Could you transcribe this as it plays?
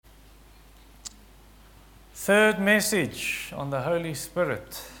Third message on the Holy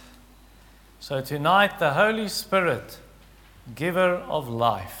Spirit. So tonight, the Holy Spirit, giver of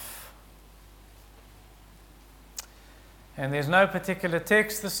life. And there's no particular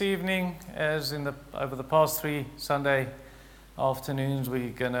text this evening, as over the past 3 Sunday afternoons,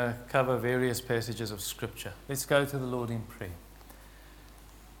 we're going to cover various passages of Scripture. Let's go to the Lord in prayer.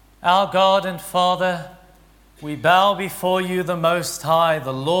 Our God and Father, we bow before you, the Most High,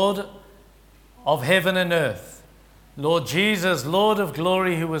 the Lord of heaven and earth, Lord Jesus, Lord of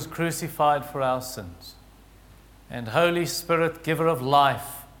glory, who was crucified for our sins, and Holy Spirit, giver of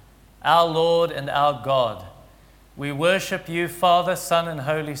life, our Lord and our God. We worship you, Father, Son, and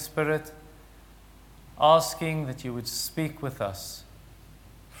Holy Spirit, asking that you would speak with us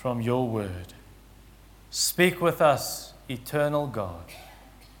from your word. Speak with us, eternal God,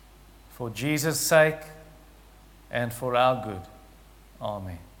 for Jesus' sake and for our good.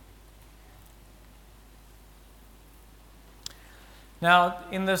 Amen. Now,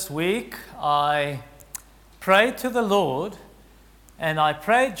 in this week, I prayed to the Lord, and I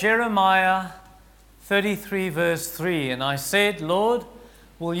prayed Jeremiah 33 verse 3, and I said, Lord,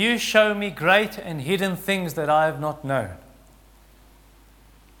 will you show me great and hidden things that I have not known?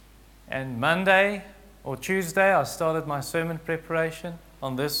 And Monday or Tuesday, I started my sermon preparation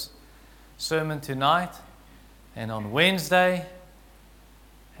on this sermon tonight, and on Wednesday,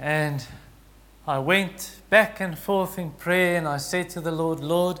 and I went back and forth in prayer, and I said to the Lord,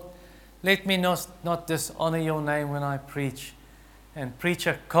 Lord, let me not dishonor your name when I preach, and preach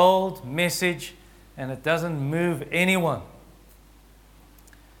a cold message and it doesn't move anyone.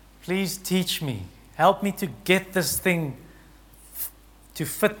 Please teach me. Help me to get this thing to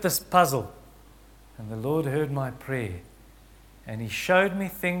fit this puzzle. And the Lord heard my prayer, and He showed me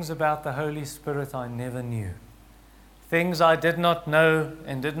things about the Holy Spirit I never knew. Things I did not know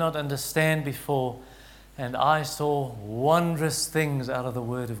and did not understand before, and I saw wondrous things out of the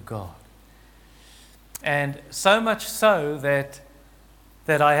Word of God. And so much so that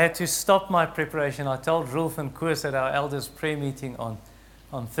I had to stop my preparation. I told Rolf and Koos at our elders' prayer meeting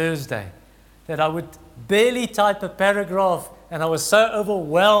on Thursday that I would barely type a paragraph, and I was so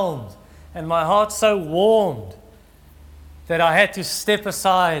overwhelmed and my heart so warmed that I had to step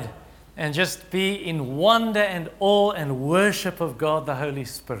aside and just be in wonder and awe and worship of God the Holy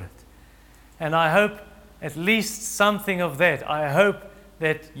Spirit. And I hope at least something of that. I hope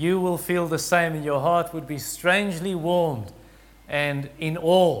that you will feel the same, and your heart would be strangely warmed and in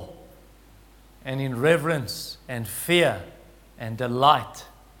awe and in reverence and fear and delight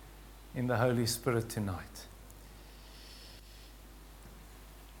in the Holy Spirit tonight.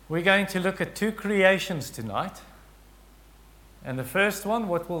 We're going to look at 2 creations tonight. And the first one,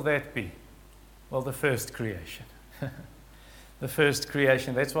 what will that be? Well, the first creation. The first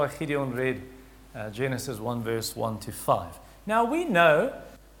creation. That's why Gideon read Genesis 1 verse 1 to 5. Now we know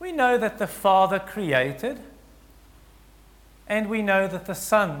that the Father created, and we know that the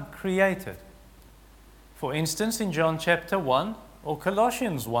Son created. For instance, in John chapter 1, or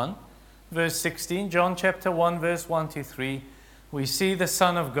Colossians 1 verse 16, John chapter 1 verse 1 to 3, we see the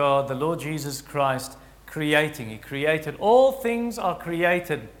Son of God, the Lord Jesus Christ, creating. He created. All things are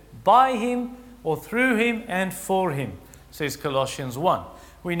created by Him or through Him and for Him, says Colossians 1.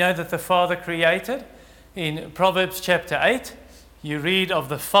 We know that the Father created. In Proverbs chapter 8, you read of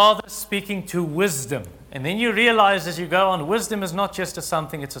the Father speaking to wisdom. And then you realize as you go on, wisdom is not just a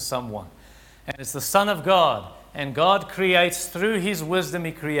something, it's a someone. And it's the Son of God. And God creates through His wisdom,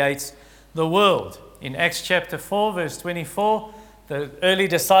 He creates the world. In Acts chapter 4, verse 24, the early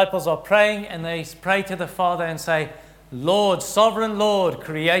disciples are praying, and they pray to the Father and say, Lord, sovereign Lord,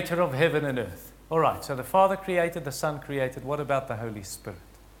 creator of heaven and earth. All right, so the Father created, the Son created. What about the Holy Spirit?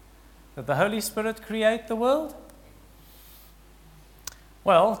 Did the Holy Spirit create the world?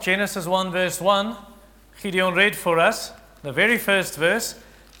 Well, Genesis 1 verse 1, Gideon read for us, the very first verse.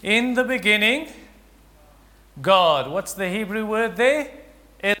 In the beginning, God. What's the Hebrew word there?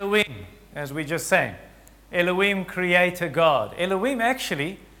 Elohim, as we just sang. Elohim, creator God. Elohim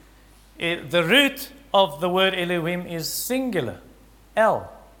actually, the root of the word Elohim is singular,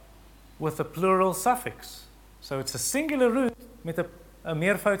 El, with a plural suffix. So it's a singular root met a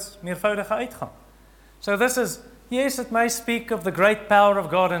meervoudige uitgang. So this is, yes, it may speak of the great power of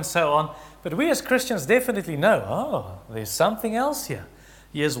God and so on, but we as Christians definitely know, there's something else here.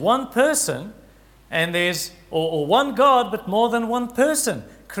 There's one person, and there's, or one God, but more than one person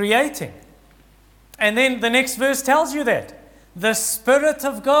creating. And then the next verse tells you that. The Spirit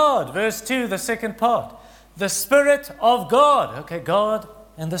of God, verse 2, the second part. The Spirit of God. Okay, God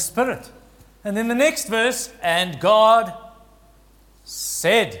and the Spirit. And then the next verse, and God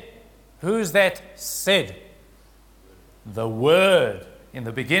said. Who's that said? the Word. In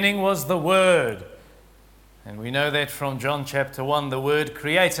the beginning was the Word. And we know that from John chapter 1, the Word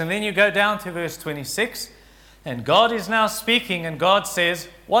creates. And then you go down to verse 26, and God is now speaking, and God says,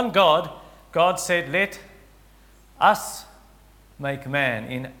 one God, God said, let us make man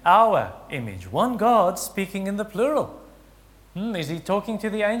in our image. One God speaking in the plural. Is he talking to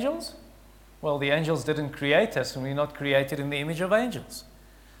the angels? Well, the angels didn't create us, and we're not created in the image of angels.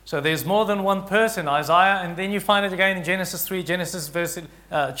 So there's more than one person, Isaiah, and then you find it again in Genesis 3,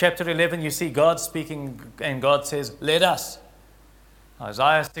 chapter 11, you see God speaking, and God says, let us.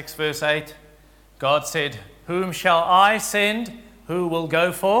 Isaiah 6, verse 8, God said, whom shall I send? Who will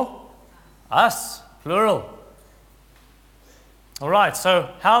go for? Us, plural. All right, so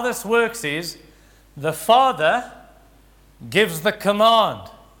how this works is the Father gives the command,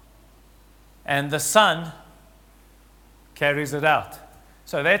 and the Son carries it out.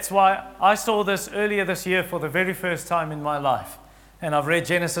 So that's why I saw this earlier this year for the very first time in my life. And I've read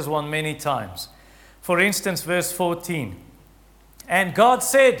Genesis 1 many times. For instance, verse 14. And God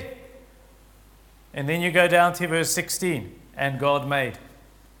said, and then you go down to verse 16, and God made.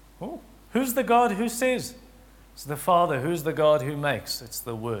 Oh, who's the God who says? It's the Father. Who's the God who makes? It's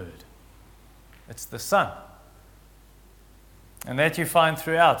the Word. It's the Son. And that you find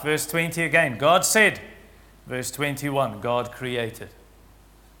throughout. Verse 20 again, God said. Verse 21, God created.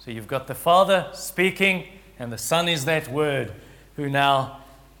 So you've got the Father speaking, and the Son is that Word who now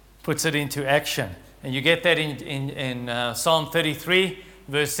puts it into action. And you get that in Psalm 33,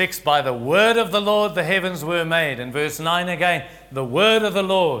 verse 6, by the word of the Lord the heavens were made. And verse 9 again, the word of the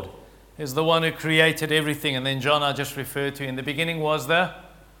Lord is the one who created everything. And then John I just referred to, in the beginning was the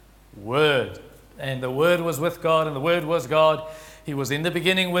Word. And the Word was with God, and the Word was God. He was in the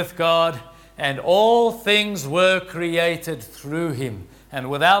beginning with God, and all things were created through Him. And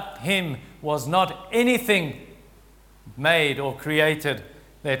without Him was not anything made or created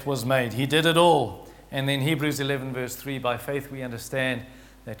that was made. He did it all. And then Hebrews 11 verse 3, by faith we understand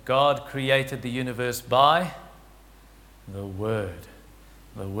that God created the universe by the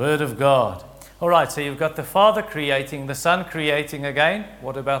Word of God. All right, so you've got the Father creating, the Son creating again.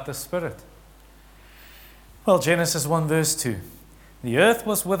 What about the Spirit? Well, Genesis 1 verse 2. The earth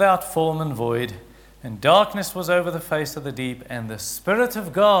was without form and void, and darkness was over the face of the deep, and the Spirit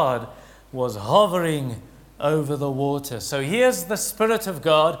of God was hovering over the water. So here's the Spirit of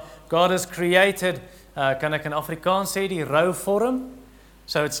God. God has created, kan ek in Afrikaans sê, die rou vorm.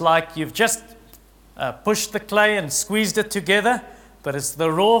 So it's like you've just pushed the clay and squeezed it together, but it's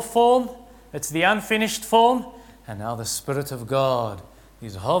the raw form, it's the unfinished form, and now the Spirit of God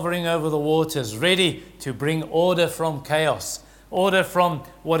is hovering over the waters, ready to bring order from chaos, order from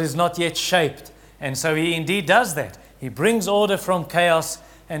what is not yet shaped. And so He indeed does that. He brings order from chaos.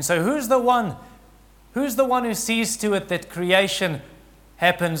 And so who's the one who sees to it that creation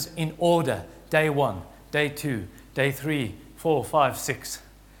happens in order? Day 1, day 2, day 3, 4, 5, 6.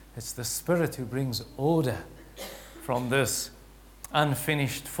 It's the Spirit who brings order from this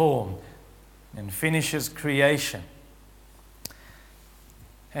unfinished form and finishes creation.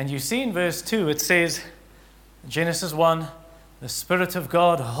 And you see in verse 2, it says, Genesis 1, the Spirit of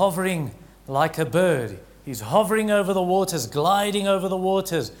God hovering like a bird. He's hovering over the waters, gliding over the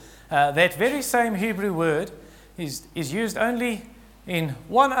waters. That very same Hebrew word is used only in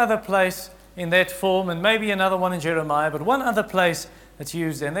one other place in that form, and maybe another one in Jeremiah, but one other place that's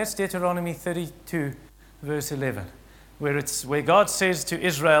used, and that's Deuteronomy 32, verse 11, where God says to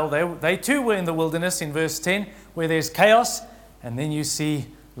Israel, they too were in the wilderness in verse 10, where there's chaos, and then you see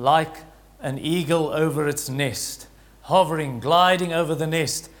like an eagle over its nest, hovering, gliding over the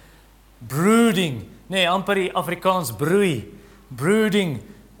nest, brooding, nee, amper die Afrikaans broei, brooding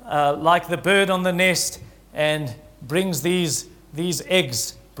like the bird on the nest, and brings these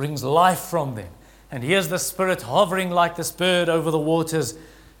eggs, brings life from them. And here's the Spirit hovering like this bird over the waters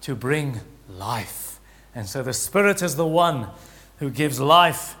to bring life. And so the Spirit is the one who gives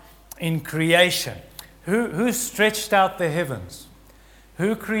life in creation. Who stretched out the heavens?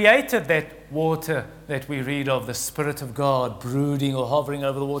 Who created that water that we read of, the Spirit of God brooding or hovering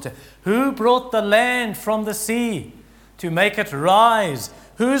over the water? Who brought the land from the sea to make it rise?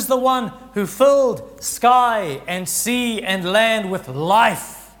 Who's the one who filled sky and sea and land with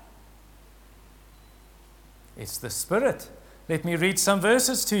life? It's the Spirit. Let me read some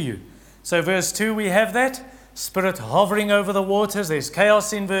verses to you. So verse 2, we have that. Spirit hovering over the waters. There's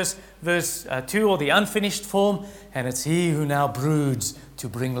chaos in verse 2, or the unfinished form. And it's He who now broods to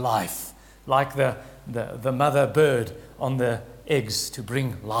bring life. Like the mother bird on the eggs, to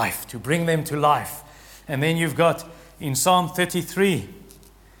bring life, to bring them to life. And then you've got in Psalm 33,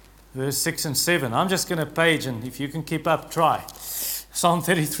 verse 6 and 7. I'm just going to page, and if you can keep up, try. Psalm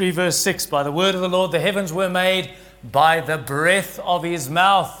 33, verse 6. By the word of the Lord the heavens were made, by the breath of his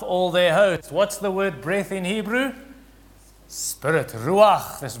mouth all their hosts. What's the word breath in Hebrew? Spirit,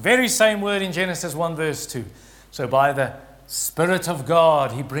 ruach. This very same word in Genesis 1, verse 2. So by the Spirit of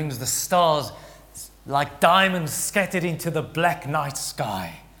God, he brings the stars like diamonds scattered into the black night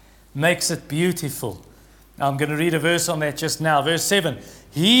sky. Makes it beautiful. I'm going to read a verse on that just now. Verse 7.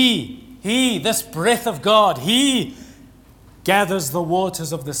 He, this breath of God, he gathers the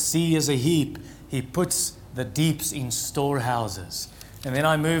waters of the sea as a heap. He puts the deeps in storehouses. And then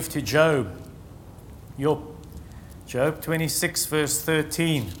I move to Job. Job 26, verse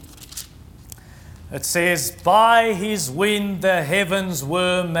 13. It says, by his wind the heavens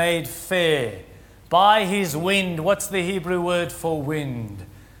were made fair. By his wind, what's the Hebrew word for wind?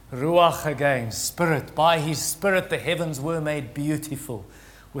 Ruach again, spirit. By his spirit the heavens were made beautiful,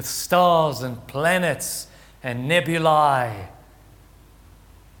 with stars and planets and nebulae,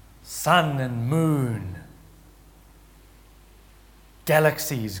 sun and moon,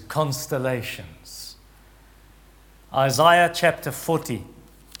 galaxies, constellations. Isaiah chapter 40,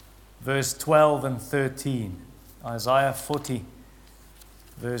 verse 12 and 13. Isaiah 40,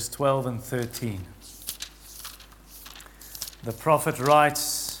 verse 12 and 13. The prophet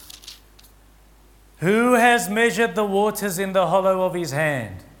writes, who has measured the waters in the hollow of his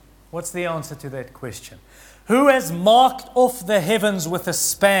hand? What's the answer to that question? Who has marked off the heavens with a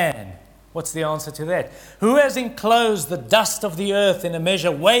span? What's the answer to that? Who has enclosed the dust of the earth in a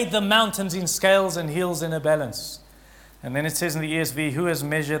measure, weighed the mountains in scales and hills in a balance? And then it says in the ESV, who has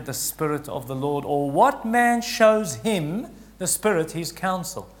measured the Spirit of the Lord? Or what man shows him, the Spirit, his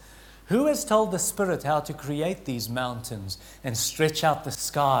counsel? Who has told the Spirit how to create these mountains and stretch out the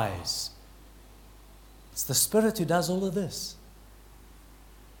skies? It's the Spirit who does all of this.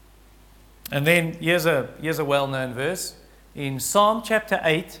 And then here's a well-known verse. In Psalm chapter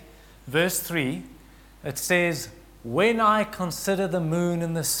 8, verse 3, it says, when I consider the moon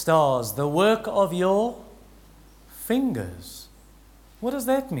and the stars, the work of your fingers. What does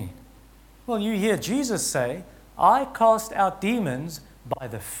that mean? Well, you hear Jesus say, I cast out demons by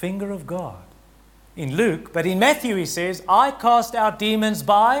the finger of God. In Luke, but in Matthew he says, I cast out demons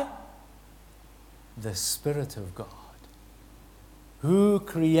by the Spirit of God. Who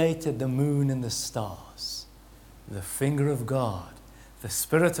created the moon and the stars? The finger of God, the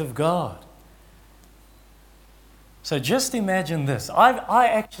Spirit of God. So just imagine this. I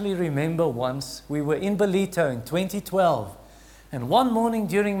actually remember once we were in Belito in 2012, and one morning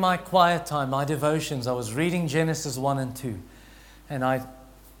during my quiet time, my devotions, I was reading Genesis 1 and 2, and I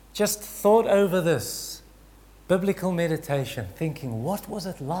just thought over this biblical meditation, thinking, what was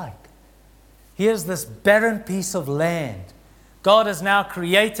it like? Here's this barren piece of land. God has now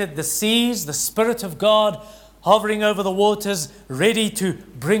created the seas, the Spirit of God hovering over the waters, ready to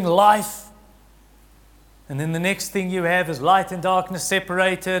bring life. And then the next thing you have is light and darkness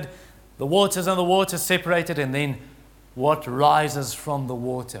separated, the waters and the water separated, and then what rises from the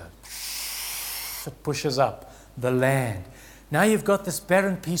water? It pushes up the land. Now you've got this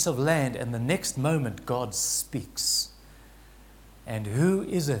barren piece of land, and the next moment God speaks. And who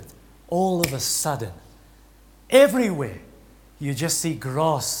is it? All of a sudden, everywhere, you just see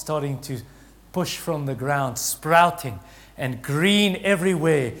grass starting to push from the ground, sprouting, and green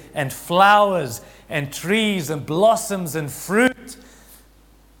everywhere, and flowers, and trees, and blossoms, and fruit.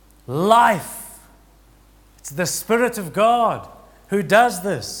 Life. It's the Spirit of God who does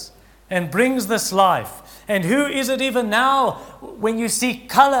this and brings this life. And who is it even now when you see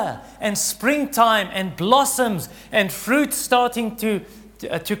color and springtime and blossoms and fruit starting to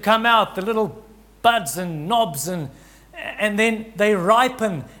come out, the little buds and knobs, and then they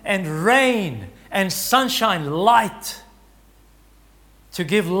ripen, and rain and sunshine, light to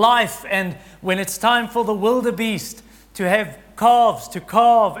give life. And when it's time for the wildebeest to have calves to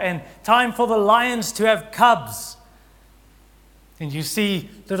calve, and time for the lions to have cubs, and you see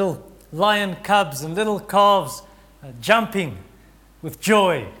little lion cubs and little calves jumping with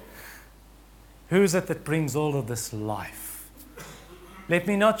joy. Who's it that brings all of this life? Let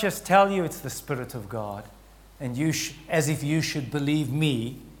me not just tell you it's the Spirit of God, and you as if you should believe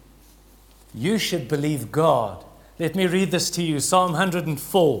me. You should believe God. Let me read this to you. Psalm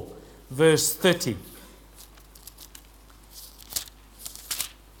 104, verse 30.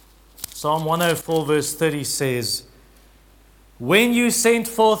 Psalm 104, verse 30 says, when you sent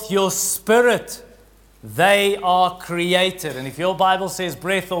forth your Spirit, they are created. And if your Bible says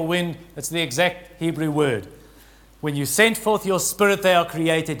breath or wind, it's the exact Hebrew word. When you sent forth your Spirit, they are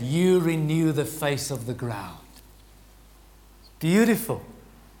created. You renew the face of the ground. It's beautiful.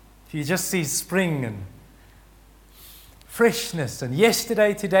 You just see spring and freshness, and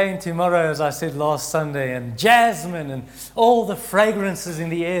yesterday, today, and tomorrow, as I said last Sunday, and jasmine, and all the fragrances in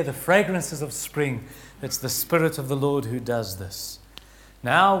the air, the fragrances of spring. It's the Spirit of the Lord who does this.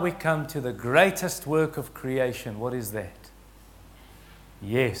 Now we come to the greatest work of creation. What is that?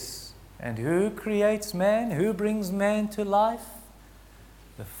 Yes. And who creates man? Who brings man to life?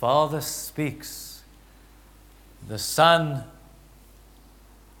 The Father speaks. The Son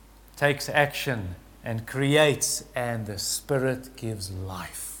takes action and creates, and the Spirit gives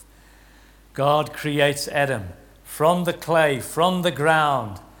life. God creates Adam from the clay, from the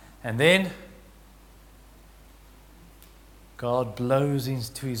ground, and then God blows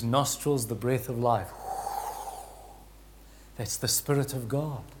into his nostrils the breath of life. That's the Spirit of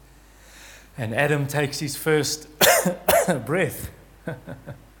God. And Adam takes his first breath.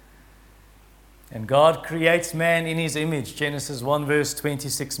 And God creates man in his image. Genesis 1 verse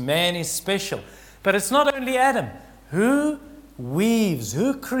 26. Man is special. But it's not only Adam. Who weaves,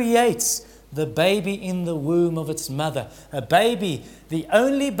 who creates the baby in the womb of its mother? A baby, the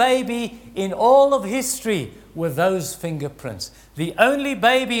only baby in all of history with those fingerprints. The only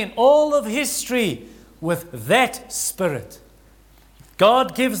baby in all of history with that spirit.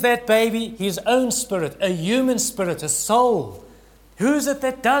 God gives that baby his own spirit, a human spirit, a soul. Who's it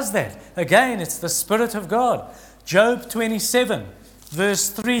that does that? Again, it's the Spirit of God. Job 27, verse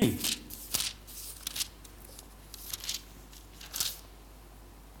 3.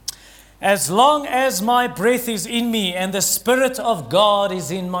 As long as my breath is in me and the Spirit of God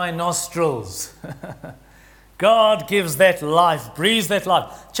is in my nostrils. God gives that life, breathes that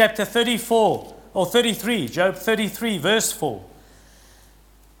life. Chapter 34 or 33, Job 33, verse 4.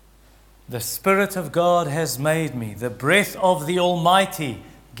 The Spirit of God has made me. The breath of the Almighty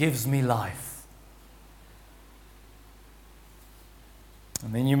gives me life.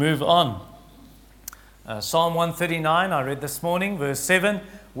 And then you move on. Psalm 139, I read this morning, verse 7.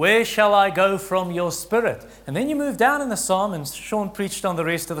 Where shall I go from your Spirit? And then you move down in the Psalm, and Sean preached on the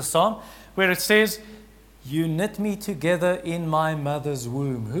rest of the Psalm, where it says, you knit me together in my mother's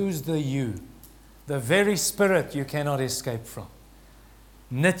womb. Who's the you? The very Spirit you cannot escape from.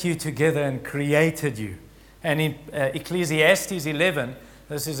 Knit you together and created you. And in Ecclesiastes 11,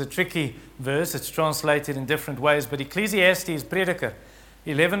 this is a tricky verse, it's translated in different ways, but Ecclesiastes, Prediker,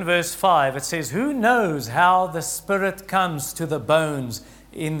 11 verse 5, it says, who knows how the Spirit comes to the bones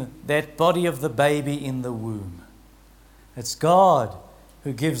in that body of the baby in the womb? It's God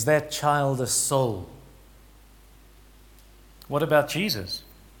who gives that child a soul. What about Jesus?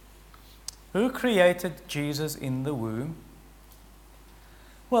 Who created Jesus in the womb?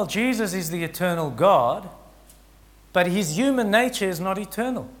 Well, Jesus is the eternal God, but his human nature is not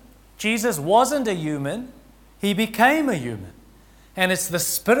eternal. Jesus wasn't a human, he became a human. And it's the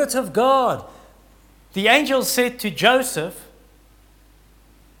Spirit of God. The angel said to Joseph,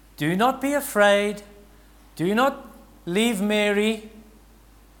 do not be afraid, do not leave Mary.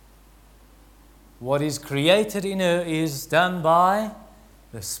 What is created in her is done by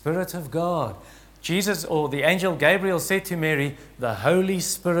the Spirit of God. Jesus, or the angel Gabriel, said to Mary, the Holy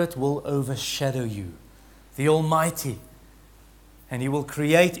Spirit will overshadow you, the Almighty, and he will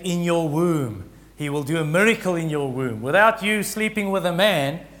create in your womb. He will do a miracle in your womb. Without you sleeping with a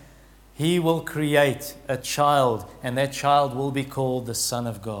man, he will create a child, and that child will be called the Son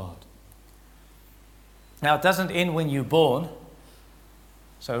of God. Now, it doesn't end when you're born.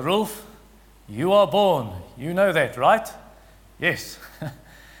 So, Rolf, you are born. You know that, right? Yes.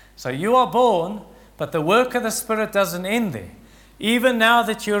 So you are born, but the work of the Spirit doesn't end there. Even now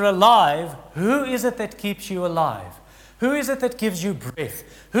that you're alive, who is it that keeps you alive? Who is it that gives you breath?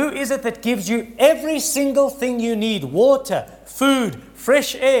 Who is it that gives you every single thing you need? Water, food,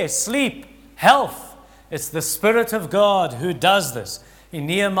 fresh air, sleep, health. It's the Spirit of God who does this. In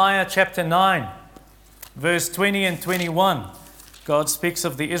Nehemiah chapter 9, verse 20 and 21, God speaks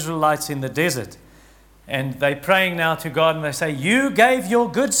of the Israelites in the desert. And they're praying now to God, and they say, you gave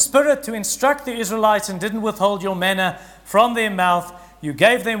your good Spirit to instruct the Israelites and didn't withhold your manna from their mouth. You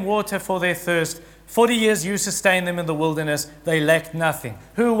gave them water for their thirst. 40 years you sustained them in the wilderness. They lacked nothing.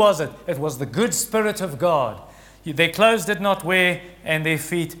 Who was it? It was the good Spirit of God. Their clothes did not wear, and their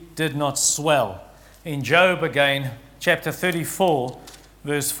feet did not swell. In Job again, chapter 34,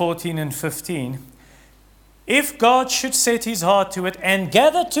 verse 14 and 15, if God should set his heart to it and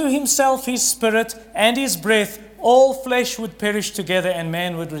gather to himself his spirit and his breath, all flesh would perish together and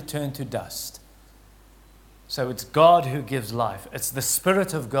man would return to dust. So it's God who gives life. It's the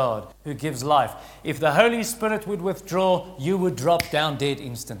Spirit of God who gives life. If the Holy Spirit would withdraw, you would drop down dead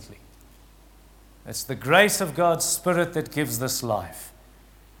instantly. It's the grace of God's Spirit that gives this life.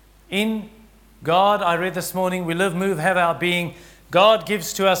 In God, I read this morning, we live, move, have our being. God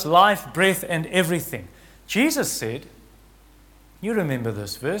gives to us life, breath, and everything. Jesus said, you remember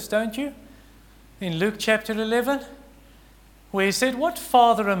this verse, don't you? In Luke chapter 11, where he said, what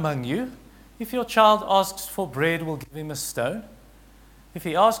father among you, if your child asks for bread, will give him a stone? If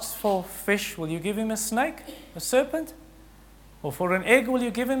he asks for fish, will you give him a snake, a serpent? Or for an egg, will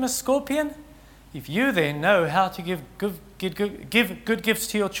you give him a scorpion? If you then know how to give good gifts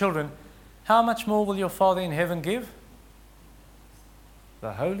to your children, how much more will your Father in heaven give?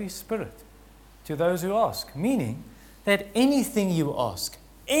 The Holy Spirit to those who ask. Meaning that anything you ask,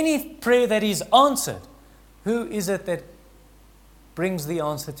 any prayer that is answered, who is it that brings the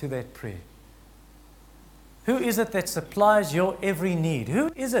answer to that prayer? Who is it that supplies your every need?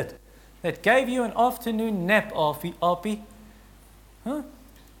 Who is it that gave you an afternoon nap, Arpie? Huh?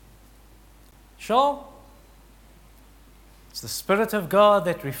 Shaw? It's the Spirit of God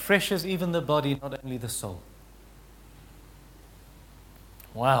that refreshes even the body, not only the soul.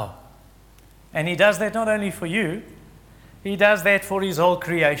 Wow. And He does that not only for you, He does that for His whole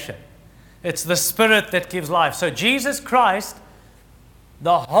creation. It's the Spirit that gives life. So Jesus Christ,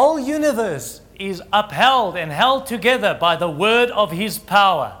 the whole universe is upheld and held together by the word of His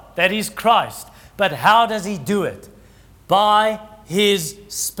power. That is Christ. But how does He do it? By His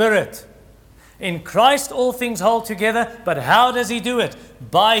Spirit. In Christ all things hold together, but how does He do it?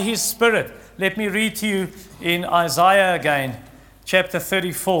 By His Spirit. Let me read to you in Isaiah again, chapter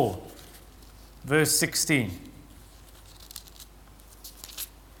 34, verse 16.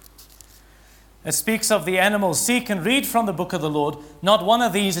 It speaks of the animals. Seek and read from the book of the Lord. Not one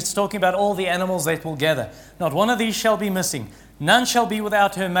of these, it's talking about all the animals that will gather. Not one of these shall be missing. None shall be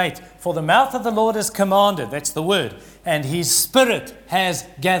without her mate. For the mouth of the Lord is commanded. That's the word. And His Spirit has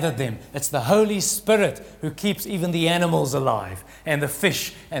gathered them. It's the Holy Spirit who keeps even the animals alive and the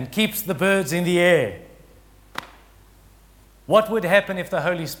fish and keeps the birds in the air. What would happen if the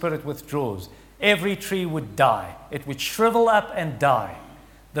Holy Spirit withdraws? Every tree would die. It would shrivel up and die.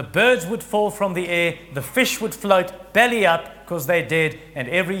 The birds would fall from the air, the fish would float belly up because they're dead, and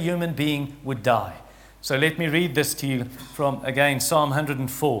every human being would die. So let me read this to you from, again, Psalm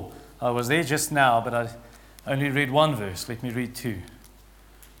 104. I was there just now, but I only read one verse. Let me read two.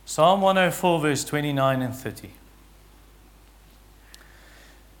 Psalm 104, verse 29 and 30.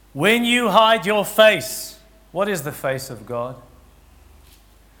 When you hide your face, what is the face of God?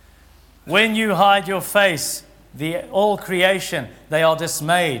 When you hide your face, all creation, they are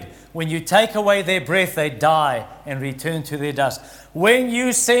dismayed. When you take away their breath, they die and return to their dust. When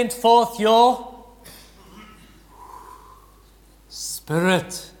you send forth your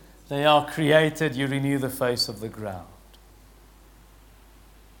Spirit, they are created. You renew the face of the ground.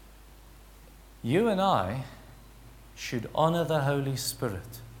 You and I should honor the Holy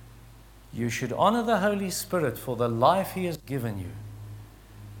Spirit. You should honor the Holy Spirit for the life He has given you.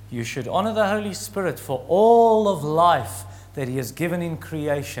 You should honor the Holy Spirit for all of life that He has given in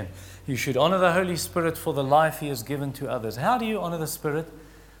creation. You should honor the Holy Spirit for the life He has given to others. How do you honor the Spirit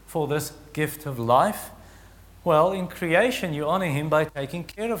for this gift of life? Well, in creation, you honor Him by taking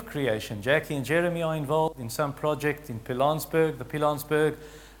care of creation. Jackie and Jeremy are involved in some project in Pilansberg,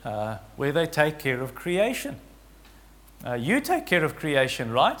 where they take care of creation. You take care of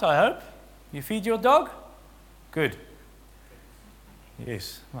creation, right? I hope. You feed your dog? Good.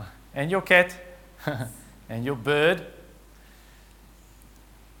 Yes. And your cat. And your bird.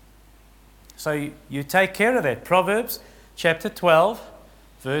 So you take care of that. Proverbs chapter 12,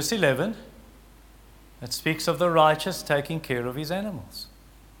 verse 11. It speaks of the righteous taking care of his animals.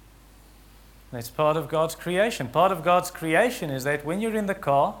 That's part of God's creation. Part of God's creation is that when you're in the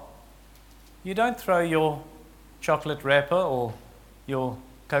car, you don't throw your chocolate wrapper or your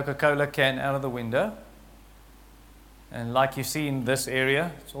Coca-Cola can out of the window. And like you see in this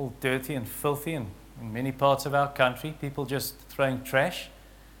area, it's all dirty and filthy, and in many parts of our country, people just throwing trash.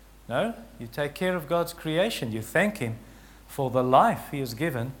 No, you take care of God's creation. You thank Him for the life He has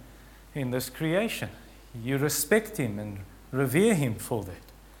given in this creation. You respect Him and revere Him for that.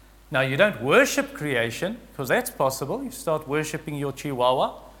 Now, you don't worship creation, because that's possible. You start worshiping your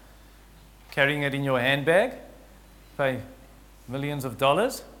chihuahua, carrying it in your handbag, pay millions of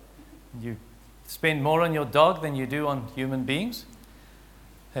dollars. You spend more on your dog than you do on human beings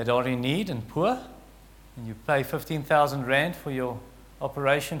that are in need and poor. And you pay 15,000 rand for your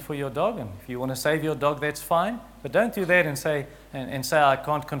operation for your dog. And if you want to save your dog, that's fine. But don't do that and say, I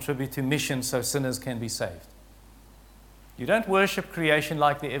can't contribute to missions so sinners can be saved. You don't worship creation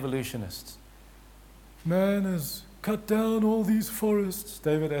like the evolutionists. Man has cut down all these forests,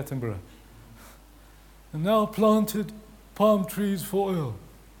 David Attenborough, and now planted palm trees for oil.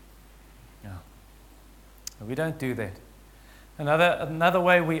 Yeah. We don't do that. Another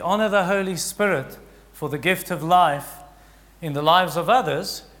way we honor the Holy Spirit for the gift of life in the lives of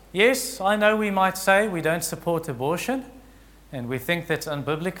others. Yes, I know we might say we don't support abortion, and we think that's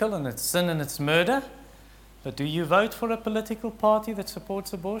unbiblical and it's sin and it's murder. But do you vote for a political party that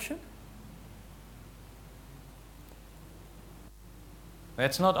supports abortion?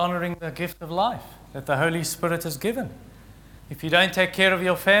 That's not honoring the gift of life that the Holy Spirit has given. If you don't take care of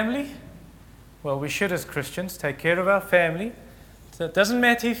your family, well, we should as Christians take care of our family. So it doesn't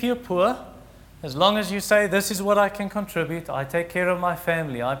matter if you're poor, as long as you say, this is what I can contribute, I take care of my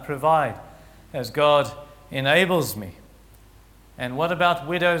family, I provide as God enables me. And what about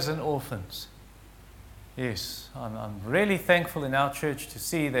widows and orphans? Yes, I'm really thankful in our church to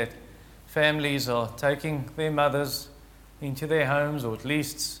see that families are taking their mothers into their homes, or at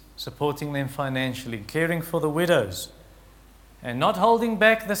least supporting them financially, caring for the widows, and not holding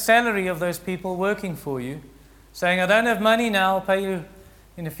back the salary of those people working for you, saying, I don't have money now, I'll pay you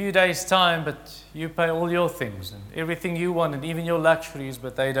in a few days' time, but you pay all your things and everything you want and even your luxuries,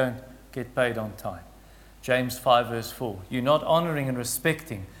 but they don't get paid on time. James 5 verse 4. You're not honoring and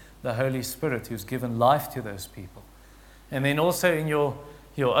respecting the Holy Spirit who's given life to those people. And then also in your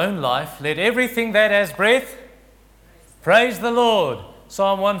own life, let everything that has breath praise the Lord.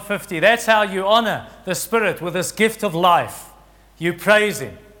 Psalm 150. That's how you honor the Spirit with this gift of life. You praise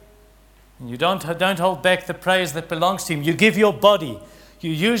Him. And you don't hold back the praise that belongs to Him. You give your body.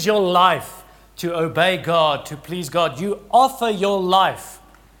 You use your life to obey God, to please God. You offer your life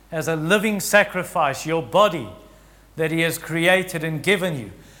as a living sacrifice, your body that He has created and given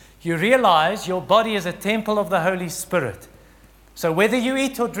you. You realize your body is a temple of the Holy Spirit. So whether you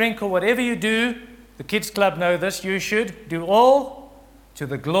eat or drink or whatever you do, the Kids Club know this, you should do all to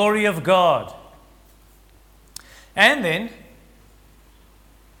the glory of God. And then,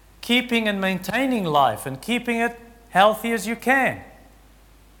 keeping and maintaining life and keeping it healthy as you can.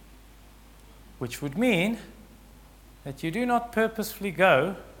 Which would mean that you do not purposefully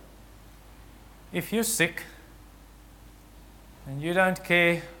go if you're sick and you don't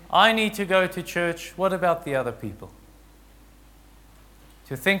care, I need to go to church, what about the other people?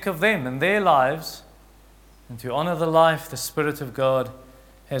 To think of them and their lives and to honor the life the Spirit of God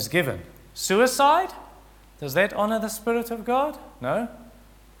has given. Suicide? Does that honor the Spirit of God? No.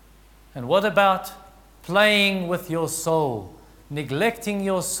 And what about playing with your soul, neglecting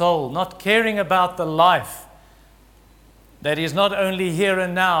your soul, not caring about the life that is not only here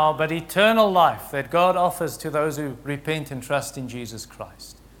and now, but eternal life that God offers to those who repent and trust in Jesus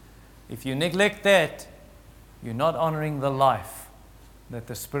Christ? If you neglect that, you're not honoring the life that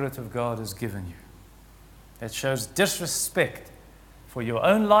the Spirit of God has given you. That shows disrespect for your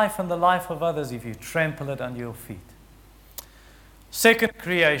own life and the life of others if you trample it under your feet. Second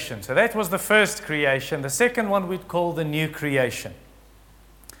creation. So that was the first creation. The second one we'd call the new creation.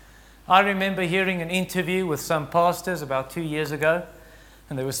 I remember hearing an interview with some pastors about 2 years ago,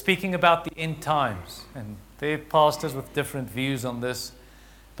 and they were speaking about the end times, and they're pastors with different views on this.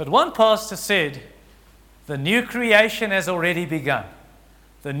 But one pastor said, the new creation has already begun.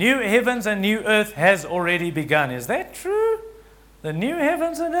 The new heavens and new earth has already begun. Is that true? The new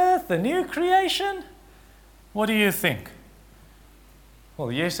heavens and earth, the new creation? What do you think?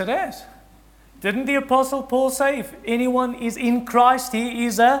 Well, yes, it has. Didn't the Apostle Paul say, if anyone is in Christ, he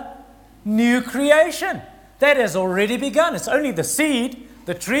is a new creation? That has already begun. It's only the seed.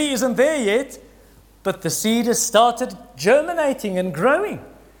 The tree isn't there yet, but the seed has started germinating and growing.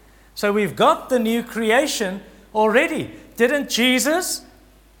 So we've got the new creation already. Didn't Jesus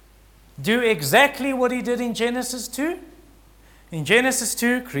do exactly what He did in Genesis 2? In Genesis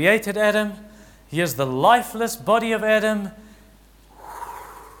 2, created Adam. Here's the lifeless body of Adam.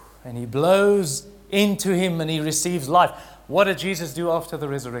 And He blows into him and he receives life. What did Jesus do after the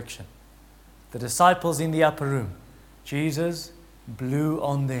resurrection? The disciples in the upper room. Jesus blew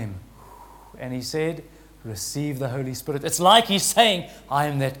on them. And He said, receive the Holy Spirit. It's like He's saying, I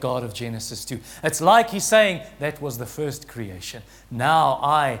am that God of Genesis 2. It's like He's saying, that was the first creation. Now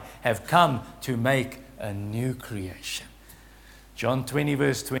I have come to make a new creation. John 20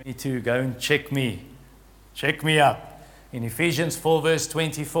 verse 22, go and check me. Check me up. In Ephesians 4 verse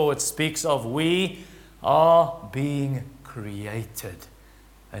 24, it speaks of we are being created.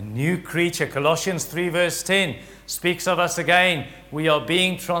 A new creature. Colossians 3 verse 10 speaks of us again. We are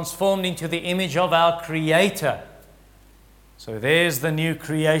being transformed into the image of our Creator. So there's the new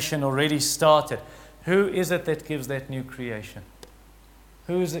creation already started. Who is it that gives that new creation?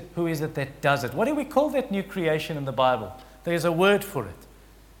 Who is it that does it? What do we call that new creation in the Bible? There's a word for it.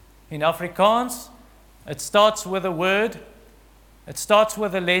 In Afrikaans, it starts with a word It starts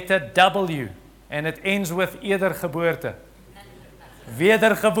with the letter W and it ends with wedergeboorte.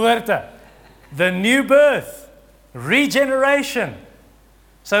 Wedergeboorte. The new birth. Regeneration.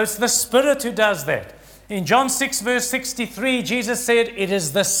 So it's the Spirit who does that. In John 6 verse 63, Jesus said, it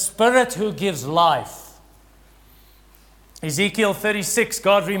is the Spirit who gives life. Ezekiel 36,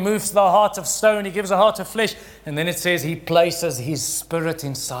 God removes the heart of stone, He gives a heart of flesh, and then it says He places His Spirit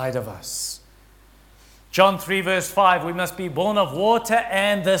inside of us. John 3 verse 5, we must be born of water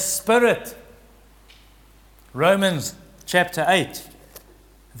and the Spirit. Romans chapter 8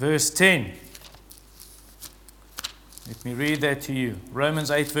 verse 10. Let me read that to you. Romans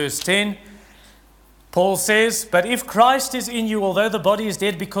 8 verse 10. Paul says, but if Christ is in you, although the body is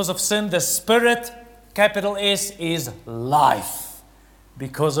dead because of sin, the Spirit, capital S, is life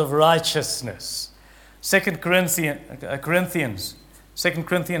because of righteousness. 2 Corinthians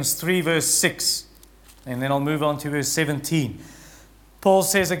 3 verse 6. And then I'll move on to verse 17. Paul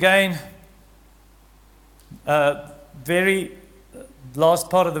says again, very last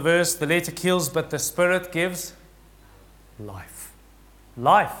part of the verse, the letter kills, but the Spirit gives life.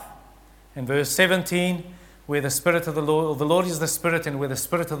 Life. In verse 17, where the Spirit of the Lord is the Spirit, and where the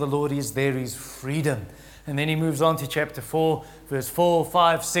Spirit of the Lord is, there is freedom. And then he moves on to chapter 4, verse 4,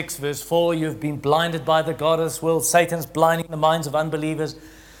 5, 6, verse 4. You've been blinded by the God of this world. Satan's blinding the minds of unbelievers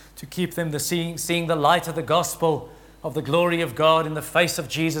to keep them seeing the light of the gospel of the glory of God in the face of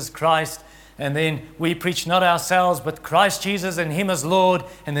Jesus Christ. And then we preach not ourselves, but Christ Jesus and Him as Lord.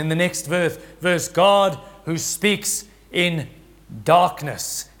 And then the next verse, God who speaks in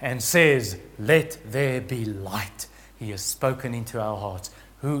darkness and says, let there be light. He has spoken into our hearts.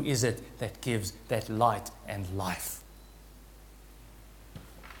 Who is it that gives that light and life?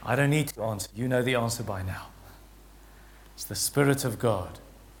 I don't need to answer. You know the answer by now. It's the Spirit of God.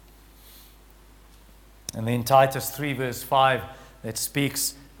 And then Titus 3 verse 5 that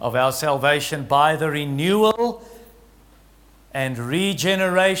speaks of our salvation by the renewal and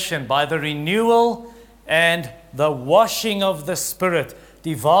regeneration, by the renewal and the washing of the Spirit.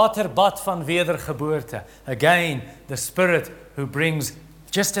 Die waterbad van wedergeboorte. Again, the Spirit who brings,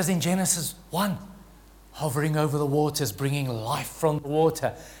 just as in Genesis 1, hovering over the waters, bringing life from the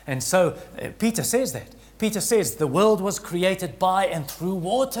water. And so Peter says that. Peter says the world was created by and through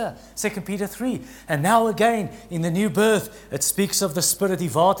water. 2 Peter 3. And now again, in the new birth, it speaks of the Spirit, die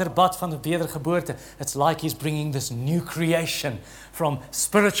waterbad van wedergeboorte. It's like He's bringing this new creation from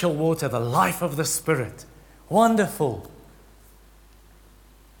spiritual water, the life of the Spirit. Wonderful.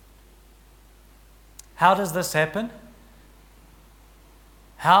 How does this happen?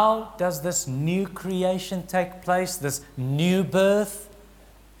 How does this new creation take place, this new birth?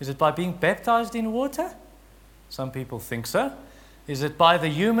 Is it by being baptized in water? Some people think so. Is it by the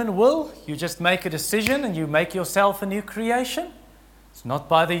human will? You just make a decision and you make yourself a new creation? It's not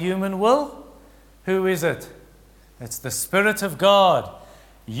by the human will. Who is it? It's the Spirit of God.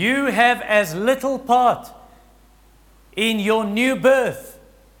 You have as little part in your new birth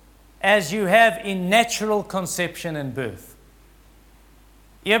as you have in natural conception and birth.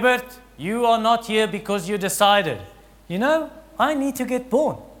 Ebert, you are not here because you decided, I need to get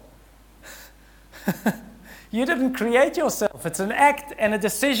born. You didn't create yourself. It's an act and a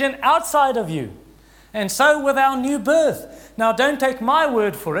decision outside of you. And so with our new birth. Now don't take my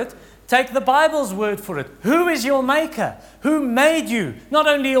word for it. Take the Bible's word for it. Who is your maker? Who made you? Not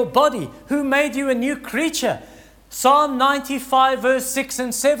only your body, who made you a new creature? Psalm 95 verse 6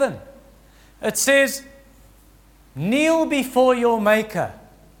 and 7. It says, kneel before your maker.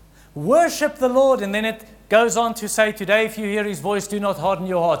 Worship the Lord. And then it goes on to say, today if you hear His voice, do not harden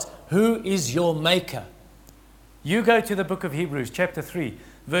your hearts. Who is your maker? You go to the book of Hebrews, chapter 3,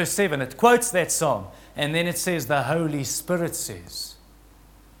 verse 7. It quotes that psalm. And then it says, the Holy Spirit says.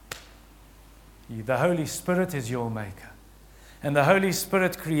 The Holy Spirit is your maker. And the Holy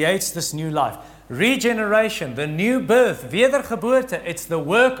Spirit creates this new life. Regeneration, the new birth, wedergeboorte, it's the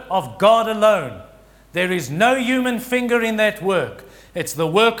work of God alone. There is no human finger in that work. It's the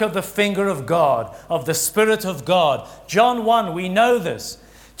work of the finger of God, of the Spirit of God. John 1, we know this.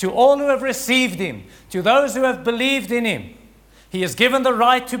 To all who have received Him, to those who have believed in Him, He has given the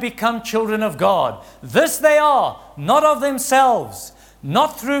right to become children of God. This they are, not of themselves,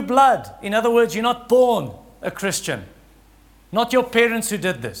 not through blood. In other words, you're not born a Christian. Not your parents who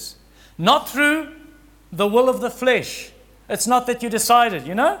did this. Not through the will of the flesh. It's not that you decided,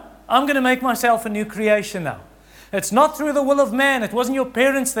 I'm going to make myself a new creation now. It's not through the will of man. It wasn't your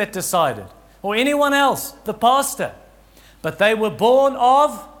parents that decided, or anyone else, the pastor. But they were born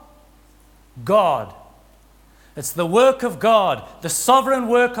of God. It's the work of God, the sovereign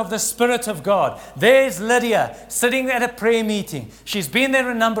work of the Spirit of God. There's Lydia sitting at a prayer meeting. She's been there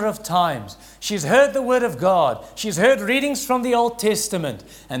a number of times. She's heard the Word of God. She's heard readings from the Old Testament.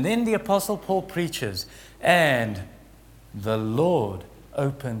 And then the Apostle Paul preaches. And the Lord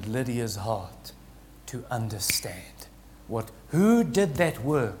opened Lydia's heart to understand who did that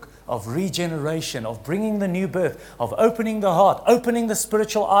work of regeneration, of bringing the new birth, of opening the heart, opening the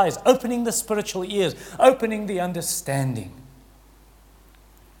spiritual eyes, opening the spiritual ears, opening the understanding.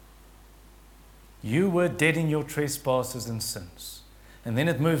 You were dead in your trespasses and sins. And then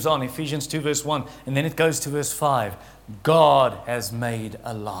it moves on, Ephesians 2 verse 1, and then it goes to verse 5. God has made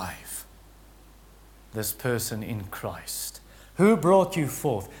alive this person in Christ. Who brought you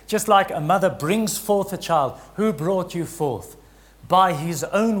forth? Just like a mother brings forth a child, who brought you forth? By His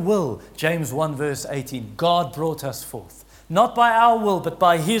own will, James 1 verse 18, God brought us forth. Not by our will, but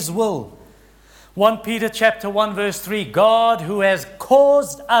by His will. 1 Peter chapter 1 verse 3, God who has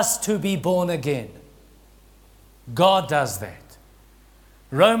caused us to be born again. God does that.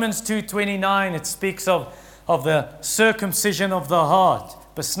 Romans 2:29, it speaks of the circumcision of the heart,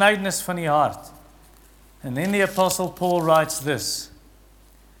 besnydenis van die hart. And then the Apostle Paul writes this.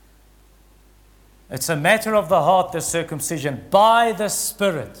 It's a matter of the heart, the circumcision, by the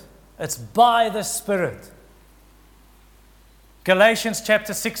Spirit. It's by the Spirit. Galatians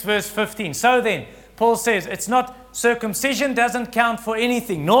chapter 6 verse 15. So then, Paul says, it's not, circumcision doesn't count for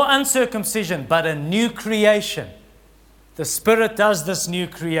anything, nor uncircumcision, but a new creation. The Spirit does this new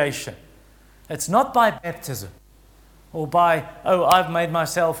creation. It's not by baptism or by, I've made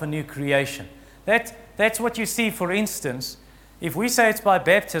myself a new creation. That's what you see, for instance. If we say it's by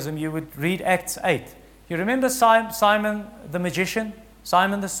baptism, you would read Acts 8. You remember Simon the magician,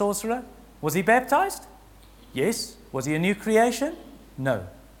 Simon the sorcerer? Was he baptized? Yes. Was he a new creation? No.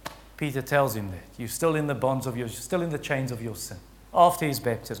 Peter tells him that. You're still in the chains of your sin after his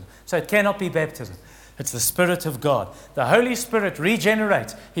baptism. So it cannot be baptism. It's the Spirit of God. The Holy Spirit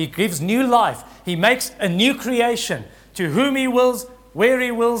regenerates. He gives new life. He makes a new creation to whom He wills, where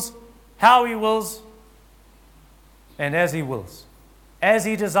He wills, how He wills, and as He wills. As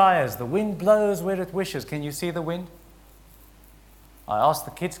He desires. The wind blows where it wishes. Can you see the wind? I asked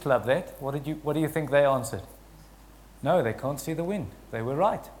the kids club that. What do you think they answered? No, they can't see the wind. They were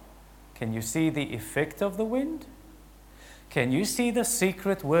right. Can you see the effect of the wind? Can you see the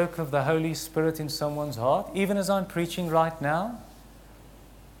secret work of the Holy Spirit in someone's heart, even as I'm preaching right now?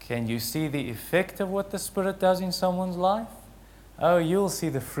 Can you see the effect of what the Spirit does in someone's life? Oh, you'll see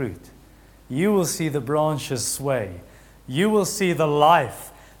the fruit. You will see the branches sway. You will see the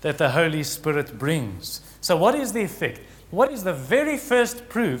life that the Holy Spirit brings. So what is the effect? What is the very first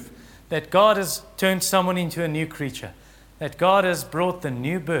proof that God has turned someone into a new creature? That God has brought the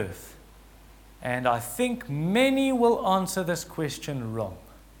new birth? And I think many will answer this question wrong.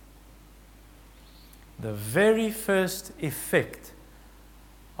 The very first effect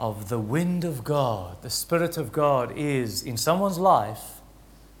of the wind of God, the Spirit of God, is in someone's life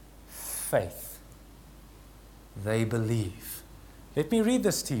faith. They believe. Let me read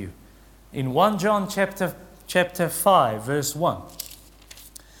this to you. In 1 John chapter 5, verse 1.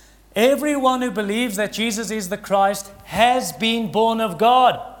 Everyone who believes that Jesus is the Christ has been born of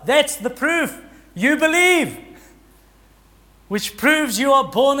God. That's the proof. You believe. Which proves you are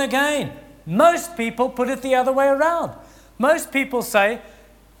born again. Most people put it the other way around. Most people say,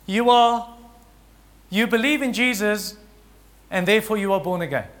 you believe in Jesus and therefore you are born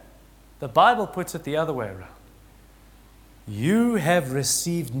again. The Bible puts it the other way around. You have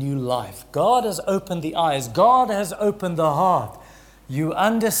received new life. God has opened the eyes. God has opened the heart. You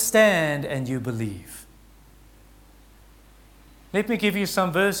understand and you believe. Let me give you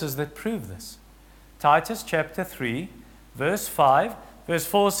some verses that prove this. Titus chapter 3, verse 5. Verse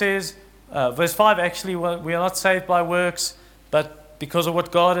 4 says, verse 5 actually, we are not saved by works, but because of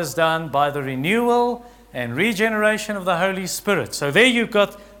what God has done by the renewal and regeneration of the Holy Spirit. So there you've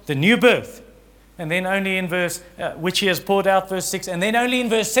got the new birth. And then only in verse, which He has poured out, verse 6. And then only in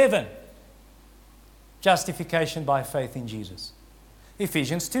verse 7, justification by faith in Jesus.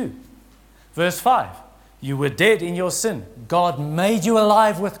 Ephesians 2, verse 5. You were dead in your sin. God made you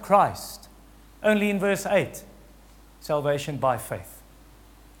alive with Christ. Only in verse 8, salvation by faith.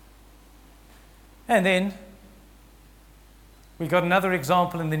 And then we got another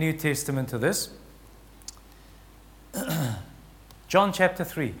example in the New Testament of this. John chapter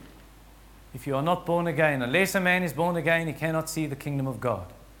 3. If you are not born again, unless a man is born again, he cannot see the kingdom of God.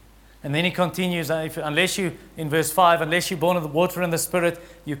 And then he continues, in verse 5, unless you're born of the water and the Spirit,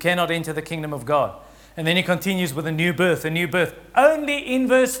 you cannot enter the kingdom of God. And then he continues with a new birth, a new birth. Only in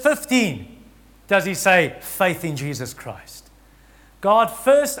verse 15 does he say faith in Jesus Christ? God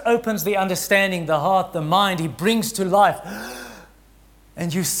first opens the understanding, the heart, the mind. He brings to life.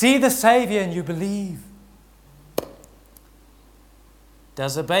 And you see the Savior and you believe.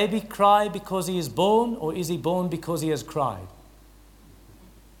 Does a baby cry because he is born, or is he born because he has cried?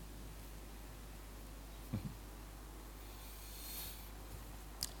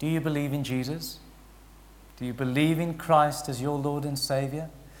 Do you believe in Jesus? Do you believe in Christ as your Lord and Savior?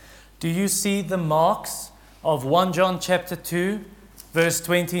 Do you see the marks of 1 John chapter 2, verse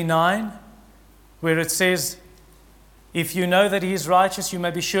 29, where it says, if you know that he is righteous, you may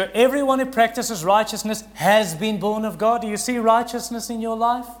be sure everyone who practices righteousness has been born of God. Do you see righteousness in your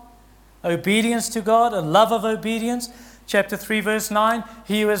life? Obedience to God, a love of obedience. Chapter 3, verse 9,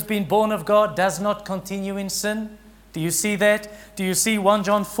 he who has been born of God does not continue in sin. Do you see that? Do you see 1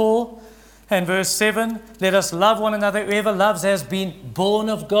 John 4 and verse 7? Let us love one another. Whoever loves has been born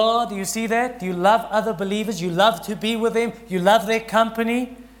of God. Do you see that? Do you love other believers? You love to be with them. You love their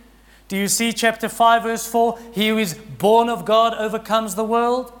company. Do you see chapter 5 verse 4? He who is born of God overcomes the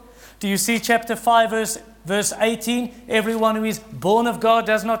world. Do you see chapter 5 verse 18? Everyone who is born of God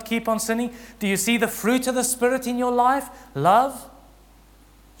does not keep on sinning. Do you see the fruit of the Spirit in your life? Love,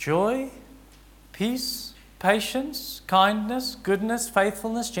 joy, peace, patience, kindness, goodness,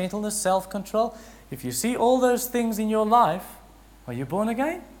 faithfulness, gentleness, self-control. If you see all those things in your life, are you born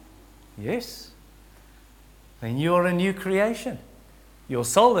again? Yes. Then you are a new creation. Your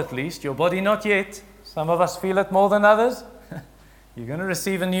soul at least, your body not yet. Some of us feel it more than others. You're going to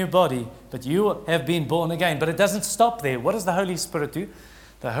receive a new body, but you have been born again. But it doesn't stop there. What does the Holy Spirit do?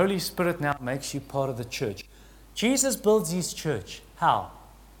 The Holy Spirit now makes you part of the church. Jesus builds his church. How?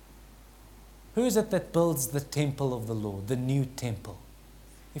 Who is it that builds the temple of the Lord, the new temple?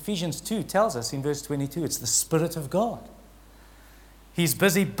 Ephesians 2 tells us in verse 22, it's the Spirit of God. He's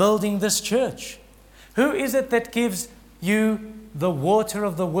busy building this church. Who is it that gives you the water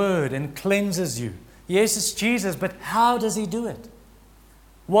of the Word and cleanses you? Yes, it's Jesus, but how does he do it?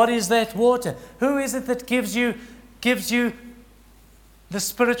 What is that water? Who is it that gives you the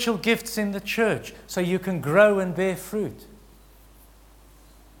spiritual gifts in the church so you can grow and bear fruit?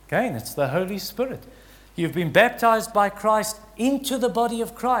 Again, it's the Holy Spirit. You've been baptized by Christ into the body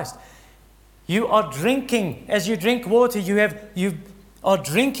of Christ. You are drinking, as you drink water, you are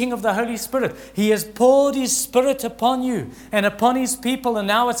drinking of the Holy Spirit. He has poured his Spirit upon you and upon his people, and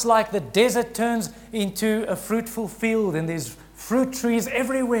now it's like the desert turns into a fruitful field and there's fruit trees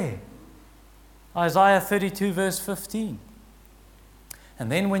everywhere. Isaiah 32 verse 15. And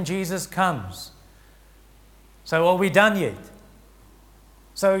then when Jesus comes, so are we done yet?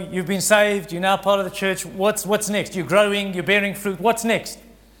 So you've been saved, you're now part of the church. What's next? You're growing, you're bearing fruit. What's next?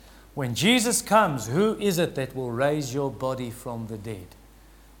 When Jesus comes, who is it that will raise your body from the dead?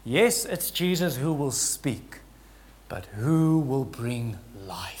 Yes, it's Jesus who will speak, but who will bring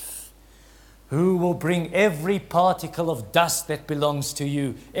life? Who will bring every particle of dust that belongs to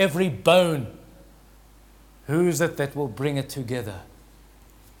you, every bone? Who is it that will bring it together?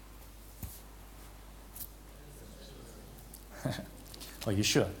 Are you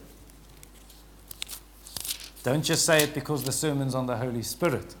sure? Don't just say it because the sermon's on the Holy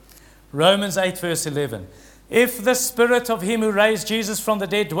Spirit. Romans 8 verse 11. If the Spirit of him who raised Jesus from the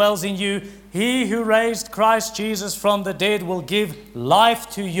dead dwells in you, he who raised Christ Jesus from the dead will give life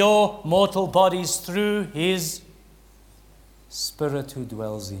to your mortal bodies through his Spirit who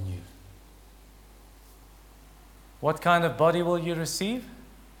dwells in you. What kind of body will you receive?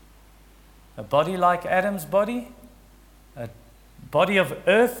 A body like Adam's body? A body of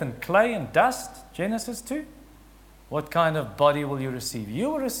earth and clay and dust? Genesis 2? What kind of body will you receive? You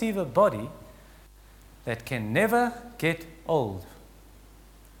will receive a body that can never get old.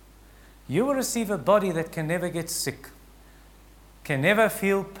 You will receive a body that can never get sick, can never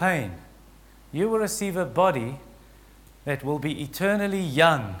feel pain. You will receive a body that will be eternally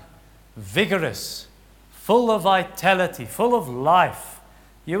young, vigorous, full of vitality, full of life.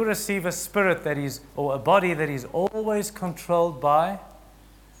 You will receive a spirit that is, or a body that is always controlled by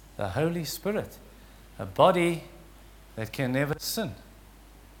the Holy Spirit. A body that can never sin.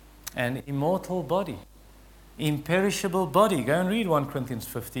 An immortal body. Imperishable body. Go and read 1 Corinthians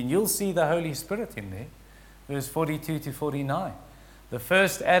 15. You'll see the Holy Spirit in there. Verse 42 to 49. The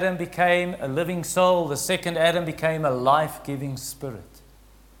first Adam became a living soul. The second Adam became a life-giving spirit.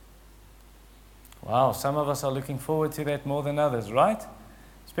 Wow, some of us are looking forward to that more than others, right?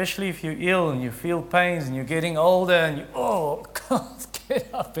 Especially if you're ill and you feel pains and you're getting older and you, can't get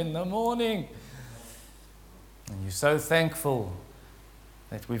up in the morning. And you're so thankful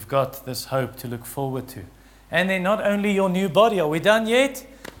that we've got this hope to look forward to. And then not only your new body, are we done yet?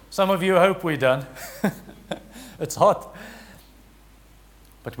 Some of you hope we're done. It's hot.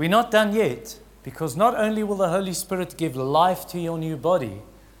 But we're not done yet, because not only will the Holy Spirit give life to your new body,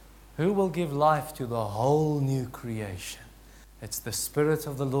 who will give life to the whole new creation? It's the Spirit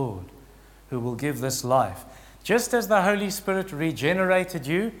of the Lord who will give this life. Just as the Holy Spirit regenerated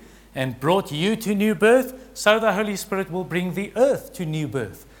you and brought you to new birth, so the Holy Spirit will bring the earth to new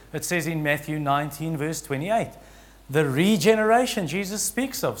birth. It says in Matthew 19, verse 28. The regeneration Jesus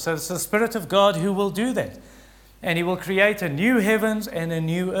speaks of. So it's the Spirit of God who will do that. And He will create a new heavens and a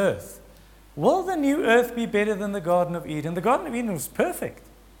new earth. Will the new earth be better than the Garden of Eden? The Garden of Eden was perfect.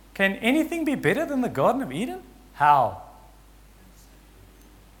 Can anything be better than the Garden of Eden? How?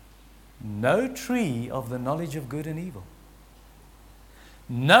 No tree of the knowledge of good and evil.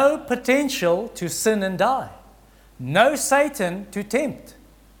 No potential to sin and die. No Satan to tempt.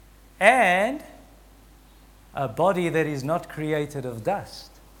 And a body that is not created of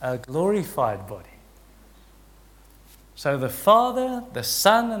dust. A glorified body. So the Father, the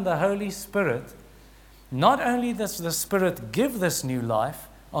Son, and the Holy Spirit, not only does the Spirit give this new life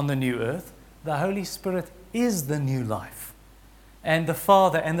on the new earth, the Holy Spirit is the new life. And the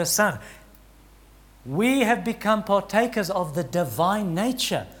Father and the Son. We have become partakers of the divine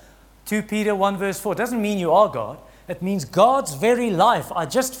nature. 2 Peter 1 verse 4. It doesn't mean you are God. It means God's very life. I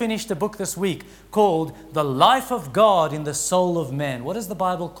just finished a book this week called The Life of God in the Soul of Man. What does the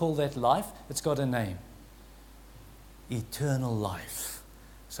Bible call that life? It's got a name. Eternal life.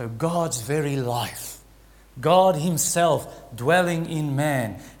 So God's very life. God Himself dwelling in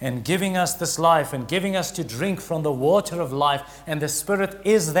man and giving us this life and giving us to drink from the water of life. And the Spirit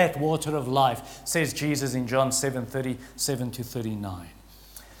is that water of life, says Jesus in John 7:37 to 39.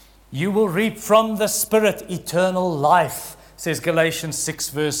 You will reap from the Spirit eternal life, says Galatians 6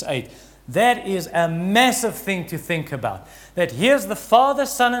 verse 8. That is a massive thing to think about. That here's the Father,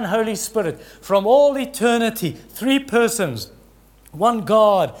 Son, and Holy Spirit from all eternity, three persons, one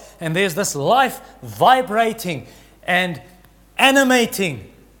God, and there's this life vibrating and animating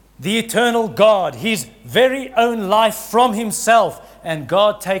the eternal God, His very own life from Himself. And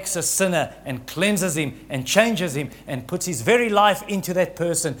God takes a sinner and cleanses him and changes him and puts His very life into that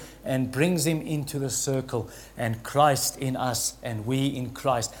person and brings him into the circle. And Christ in us and we in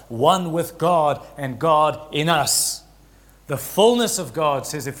Christ, one with God and God in us. The fullness of God,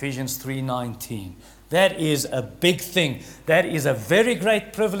 says Ephesians 3:19. That is a big thing. That is a very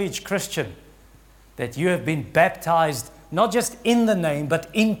great privilege, Christian, that you have been baptized not just in the name, but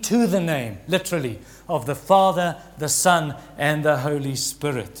into the name, literally, of the Father, the Son, and the Holy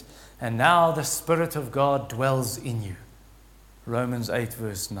Spirit. And now the Spirit of God dwells in you. Romans 8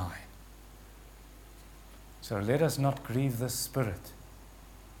 verse 9. So let us not grieve the Spirit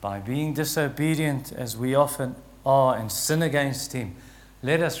by being disobedient as we often are and sin against Him.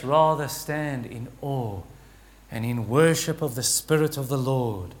 Let us rather stand in awe and in worship of the Spirit of the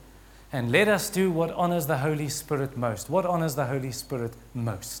Lord. And let us do what honors the Holy Spirit most. What honors the Holy Spirit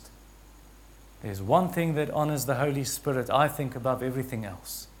most? There's one thing that honors the Holy Spirit, I think, above everything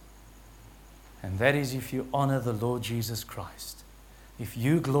else. And that is if you honor the Lord Jesus Christ. If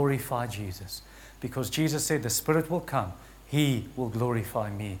you glorify Jesus. Because Jesus said the Spirit will come. He will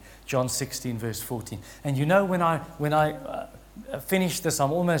glorify me. John 16 verse 14. And you know, when I finished this,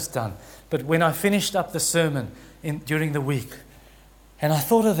 I'm almost done. But when I finished up the sermon during the week, and I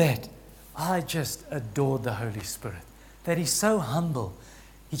thought of that, I just adored the Holy Spirit. That He's so humble.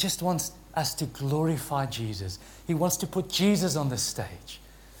 He just wants us to glorify Jesus. He wants to put Jesus on the stage.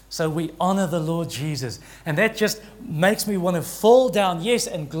 So we honor the Lord Jesus. And that just makes me want to fall down, yes,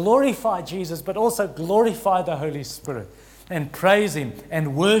 and glorify Jesus, but also glorify the Holy Spirit and praise Him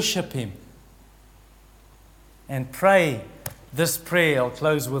and worship Him. And pray this prayer. I'll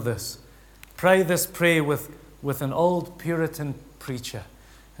close with this. Pray this prayer with an old Puritan preacher.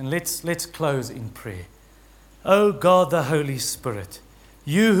 And let's close in prayer. O God, the Holy Spirit,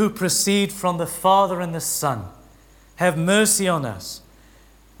 You who proceed from the Father and the Son, have mercy on us.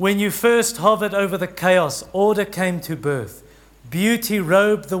 When You first hovered over the chaos, order came to birth. Beauty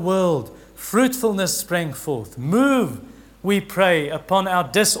robed the world. Fruitfulness sprang forth. Move, we pray, upon our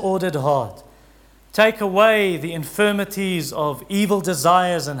disordered heart. Take away the infirmities of evil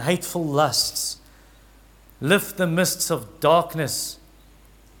desires and hateful lusts. Lift the mists of darkness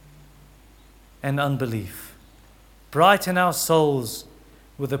and unbelief. Brighten our souls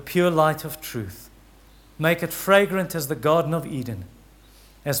with the pure light of truth. Make it fragrant as the Garden of Eden,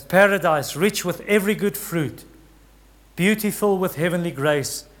 as paradise rich with every good fruit, beautiful with heavenly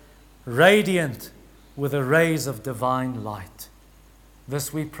grace, radiant with the rays of divine light.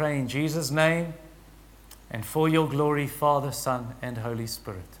 This we pray in Jesus' name and for Your glory, Father, Son, and Holy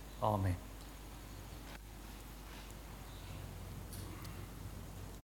Spirit. Amen.